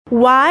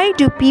Why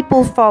do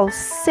people fall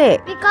sick?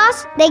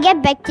 Because they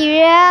get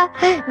bacteria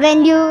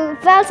when you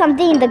fell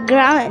something in the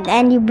ground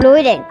and you blow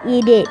it and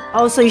eat it.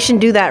 Oh, so you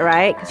shouldn't do that,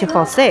 right? Because you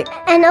fall sick.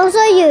 And also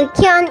you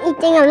keep on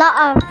eating a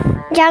lot of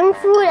junk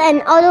food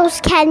and all those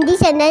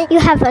candies, and then you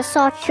have a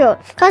sore throat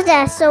because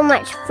there's so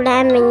much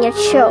phlegm in your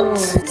throat.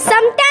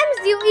 Sometimes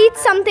you eat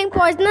something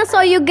poisonous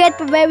or you get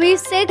very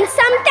sick.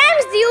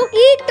 Sometimes you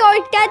eat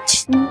or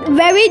touch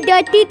very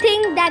dirty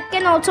thing that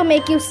can also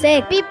make you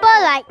sick. People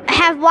like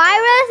have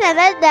virus and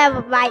then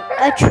they might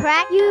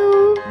attract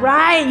you.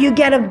 Right, you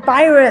get a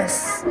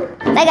virus.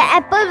 Like an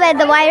apple where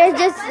the virus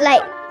just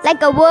like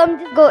a worm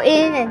just go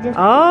in and just...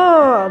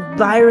 Oh,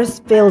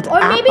 virus-filled apple.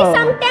 Or maybe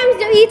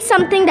sometimes you eat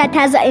something that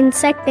has an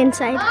insect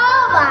inside.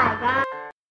 Oh my god.